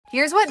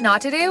Here's what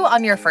not to do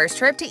on your first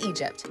trip to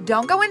Egypt.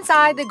 Don't go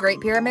inside the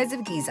Great Pyramids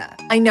of Giza.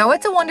 I know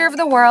it's a wonder of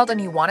the world and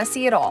you want to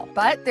see it all,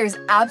 but there's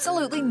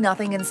absolutely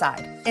nothing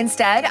inside.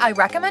 Instead, I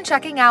recommend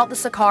checking out the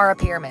Saqqara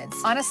Pyramids.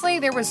 Honestly,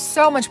 there was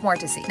so much more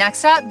to see.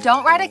 Next up,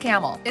 don't ride a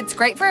camel. It's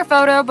great for a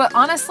photo, but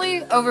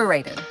honestly,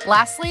 overrated.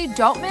 Lastly,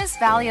 don't miss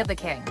Valley of the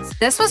Kings.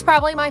 This was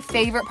probably my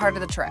favorite part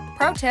of the trip.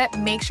 Pro tip,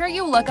 make sure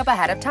you look up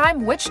ahead of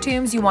time which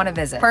tombs you want to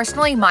visit.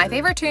 Personally, my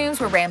favorite tombs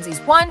were Ramses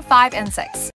 1, 5, and 6.